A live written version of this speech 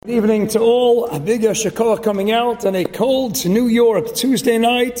Evening to all. A big Yashikoah coming out on a cold New York Tuesday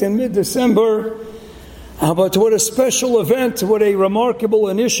night in mid-December. But what a special event, what a remarkable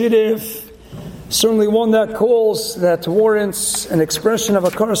initiative. Certainly one that warrants an expression of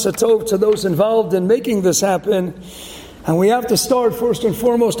Akar Satov to those involved in making this happen. And we have to start first and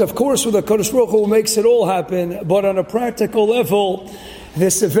foremost, of course, with the Kadosh Baruch Hu who makes it all happen. But on a practical level,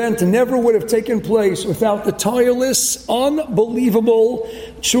 this event never would have taken place without the tireless, unbelievable,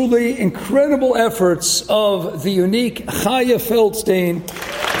 truly incredible efforts of the unique Chaya Feldstein,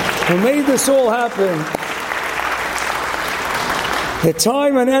 who made this all happen. The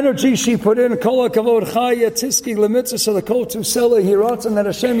time and energy she put in, Kol HaKavod Chaya Tiski Lemitzvah Salakot Tusela Hiratzon that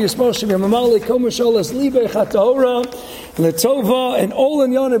Hashem Yismoshe V'Mamali Komishol Es Libe Chatahora Letova and all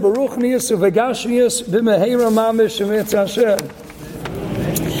in Yonah Baruch Niyas Uvegashmias B'Meheira Mamish Shemetz Hashem.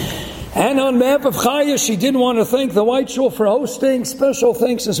 And on behalf of Chaya, she did want to thank the White Shul for hosting. Special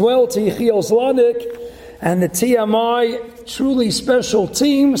thanks as well to Yechiel Zlanik and the TMI, truly special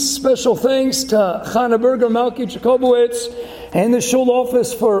teams. Special thanks to Chana Berger, Malki Jacobowitz, and the Shul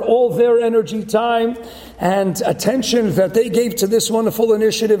office for all their energy, time, and attention that they gave to this wonderful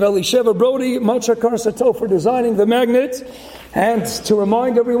initiative. Elisheva Brody, Machakar Sato for designing the magnet. And to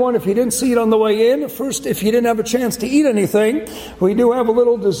remind everyone, if you didn't see it on the way in, first, if you didn't have a chance to eat anything, we do have a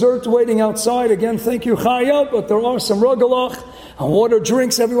little dessert waiting outside. Again, thank you, Chaya, but there are some rugalach and water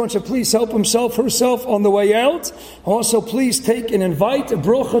drinks. Everyone should please help herself on the way out. Also, please take and invite a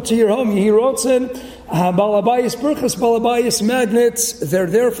brocha to your home. Yehirotzen, Balabayas Berchas, Balabayas magnets. They're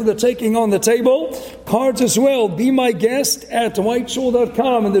there for the taking on the table. Cards as well. Be my guest at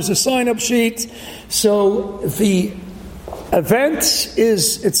whiteshul.com, and there's a sign-up sheet. So the event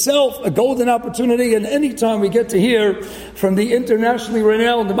is itself a golden opportunity, and anytime we get to hear from the internationally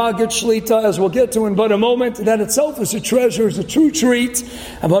renowned Maggid Shlita, as we'll get to in but a moment, that itself is a treasure, is a true treat.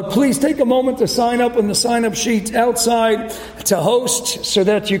 But please take a moment to sign up on the sign-up sheet outside to host, so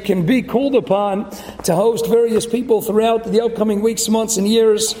that you can be called upon to host various people throughout the upcoming weeks, months, and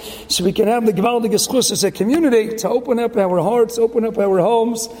years, so we can have the Gevaldige Schus as a community to open up our hearts, open up our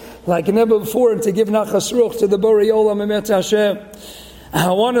homes like never before, and to give Nachas Ruch to the Borei Olam Emet Hashem. I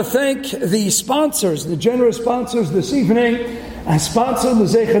want to thank the sponsors, the generous sponsors this evening. I sponsor the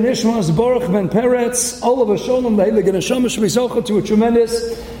Zecher Nishmas Baruch Ben Peretz, Olav Shalom, the Heilige Neshama Shvizocha, to a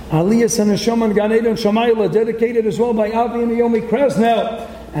tremendous Aliyas and Neshama and Gan Eden Shamayla, dedicated as well by Avi and Naomi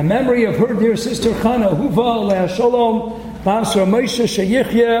Krasnow, in memory of her dear sister Chana Huva Leah Shalom, Pastor Moshe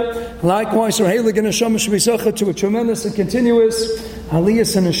Sheyichya, likewise her Heilige Neshama Shvizocha, to a tremendous and continuous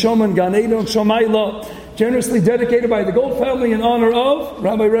Aliyas and Neshama and Gan Eden Shamayla, generously dedicated by the Gold family in honor of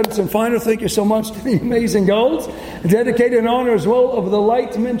Rabbi Feiner. Thank you so much to the amazing Gold. Dedicated in honor as well of the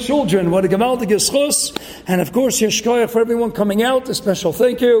Lightman children. What a Gevaldige Schus. And of course, Yeshkoyach for everyone coming out. A special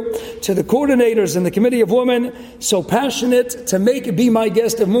thank you to the coordinators and the Committee of Women, so passionate to make it Be My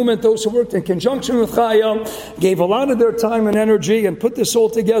Guest of movement. Those who worked in conjunction with Chaya, gave a lot of their time and energy and put this all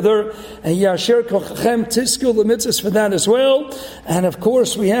together. And Yasher Kochachem Tiskul the mitzvahs for that as well. And of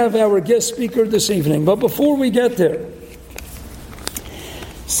course, we have our guest speaker this evening. But before we get there,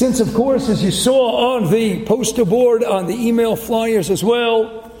 since of course, as you saw on the poster board, on the email flyers as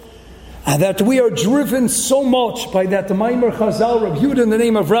well, that we are driven so much by that the Maimer Chazal reviewed in the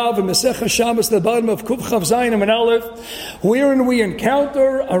name of Rav and Mesech Shabbos, the bottom of Kuf Chav Zayin and Aleph, wherein we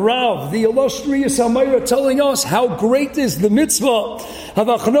encounter a Rav, the illustrious Amayra, telling us how great is the mitzvah of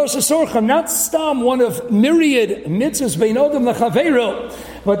Hachnosas Orchim, not stam, one of myriad mitzvahs bein Adam lechaveiro,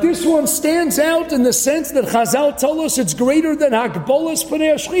 but this one stands out in the sense that Chazal tell us it's greater than Hakbolas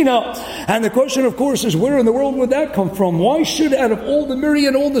Pnei Shechina. And the question, of course, is where in the world would that come from? Why should, out of all the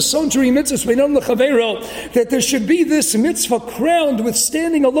myriad, all the sundry mitzvahs bein Adam lechaveiro, that there should be this mitzvah crowned with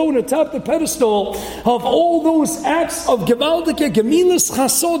standing alone atop the pedestal of all those acts of Gevaldike Gemilas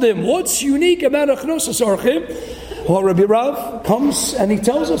Chasodim? What's unique about Hachnosas Orchim? Well, Rabbi Rav comes and he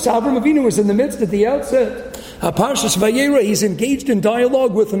tells us Avraham Avinu is in the midst at the outset. Parshas Vayera, he's engaged in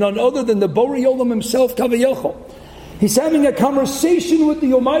dialogue with none other than the Borei Olam himself, Kavayachol. He's having a conversation with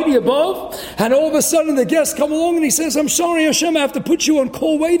the Almighty above, and all of a sudden the guests come along and he says, I'm sorry Hashem, I have to put you on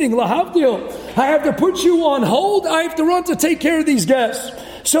call waiting, lahavdil. I have to put you on hold, I have to run to take care of these guests.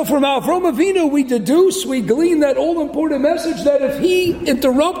 So from Avraham Avinu we glean that all-important message that if he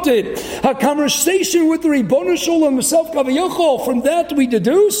interrupted a conversation with the Ribono Shel Olam himself, Kavayachol, from that we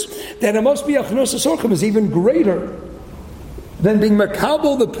deduce that it must be Hachnosas Orchim is even greater than being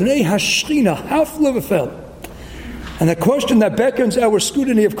Makabel the Pnei Hashchina, half Livefeld. And the question that beckons our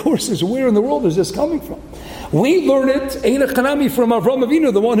scrutiny, of course, is where in the world is this coming from? We learn it, Ein Chanami, from Avram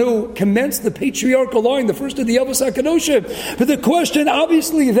Avinu, the one who commenced the patriarchal line, the first of the Avos HaKadoshim. But the question,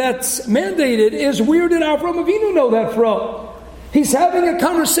 obviously, that's mandated is, where did Avram Avinu know that from? He's having a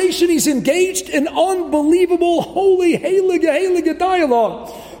conversation, he's engaged in unbelievable, holy, heilige dialogue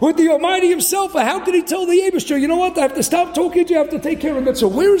with the Almighty Himself. How could he tell the Eibishter, you know what, I have to stop talking to you, I have to take care of it. So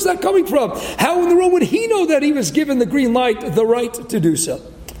where is that coming from? How in the world would he know that he was given the green light, the right to do so?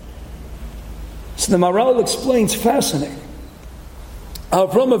 So the Maharal explains, fascinating.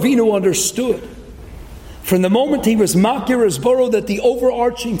 Avram Avinu understood from the moment he was Makir Esboro that the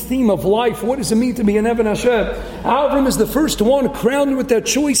overarching theme of life, what does it mean to be an Eved Hashem? Avram is the first one crowned with that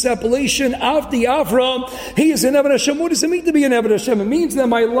choice appellation, Avdi Avram. He is an Eved Hashem. What does it mean to be an Eved Hashem? It means that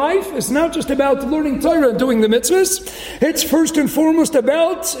my life is not just about learning Torah and doing the mitzvahs. It's first and foremost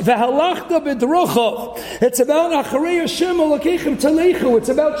about V'halachta b'drochav. It's about Acharei Hashem Elokeichem Talechu. It's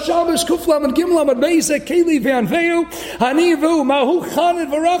about Shabbos Kuflam and Gimlam and Beizek Keli V'anveu Hanivu Mahu Chaned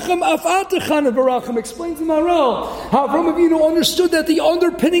V'racham Afat Chaned V'racham. Explains the Maharal. Avram Avinu understood that the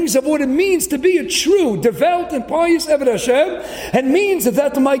underpinnings of what it means to be a true, devout, and pious Eved Hashem, and means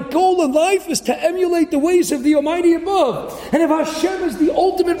that my goal in life is to emulate the ways of the Almighty above. And if Hashem is the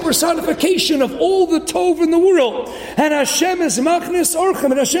ultimate personification of all the Tov in the world, and Hashem is Machnes Orchim,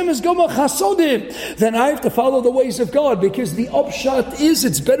 and Hashem is Gomach Hasodim, then I have to follow the ways of God, because the upshot is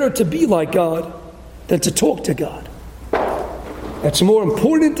it's better to be like God than to talk to God. It's more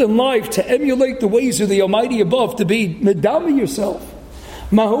important in life to emulate the ways of the Almighty above, to be medami yourself.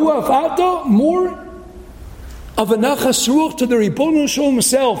 Mahu afata, more of a nachas ruach to the Ribono Shel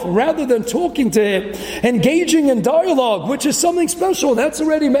himself, rather than talking to him, engaging in dialogue, which is something special. That's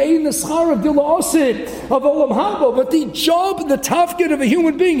already ma'in neschar of dila asid of olam haba. But the job, the tafkid of a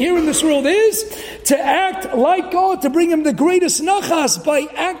human being here in this world is to act like God, to bring him the greatest nachas by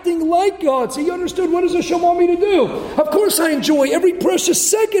acting like God. So you understood, what does Hashem want me to do? Of course I enjoy every precious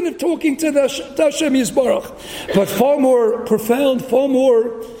second of talking to Hashem Yisbarach, but far more profound, far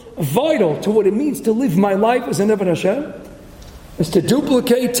more vital to what it means to live my life as an Eved Hashem is to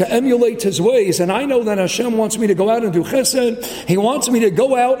duplicate, to emulate His ways. And I know that Hashem wants me to go out and do chesed. He wants me to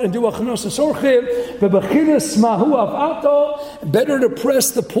go out and do Hachnosas Orchim. Better to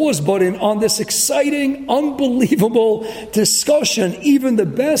press the pause button on this exciting, unbelievable discussion, even the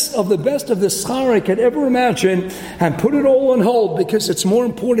best of the schar I could ever imagine, and put it all on hold, because it's more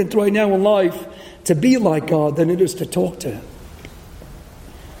important right now in life to be like God than it is to talk to Him.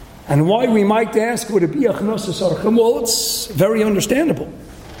 And why, we might ask, would it be Hachnosas Orchim? Well, it's very understandable.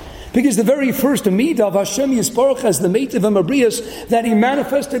 Because the very first midah of Hashem Yisbarach as the Meitiv HaMabrias that He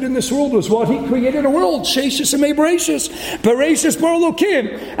manifested in this world was what? He created a world, Sheishis and Mebrachis, Bereshis Bar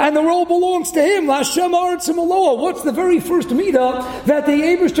Elokim, and the world belongs to Him, L'Hashem Haaretz U'Maloah. What's the very first midah that the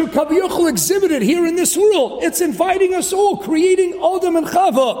Eibishter Kaviyachol exhibited here in this world? It's inviting us all, creating Adam and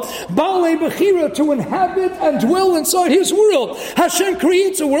Chava, Baalei Bechira, to inhabit and dwell inside His world. Hashem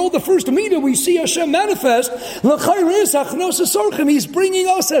creates a world. The first midah we see Hashem manifest, L'chayr is Hachnosas Orchim. He's bringing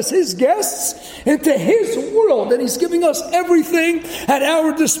us as His guests into His world, and He's giving us everything at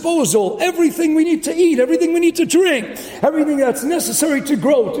our disposal, everything we need to eat, everything we need to drink, everything that's necessary to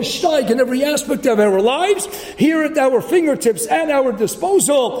grow, to steig in every aspect of our lives, here at our fingertips, at our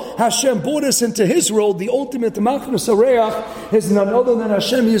disposal. Hashem brought us into His world. The ultimate Machnas Areach is none other than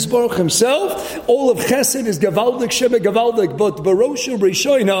Hashem Yisbarach Himself. All of Chesed is Gavaldik, Shebe Gavaldik, but Barosha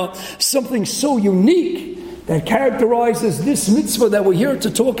B'Rishoina, something so unique that characterizes this mitzvah that we're here to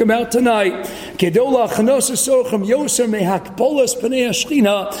talk about tonight.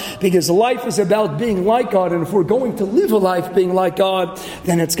 Because life is about being like God, and if we're going to live a life being like God,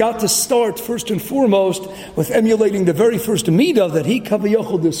 then it's got to start first and foremost with emulating the very first midah that He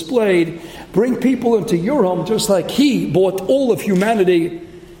Kaviyachol displayed. Bring people into your home just like He brought all of humanity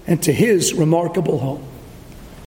into His remarkable home.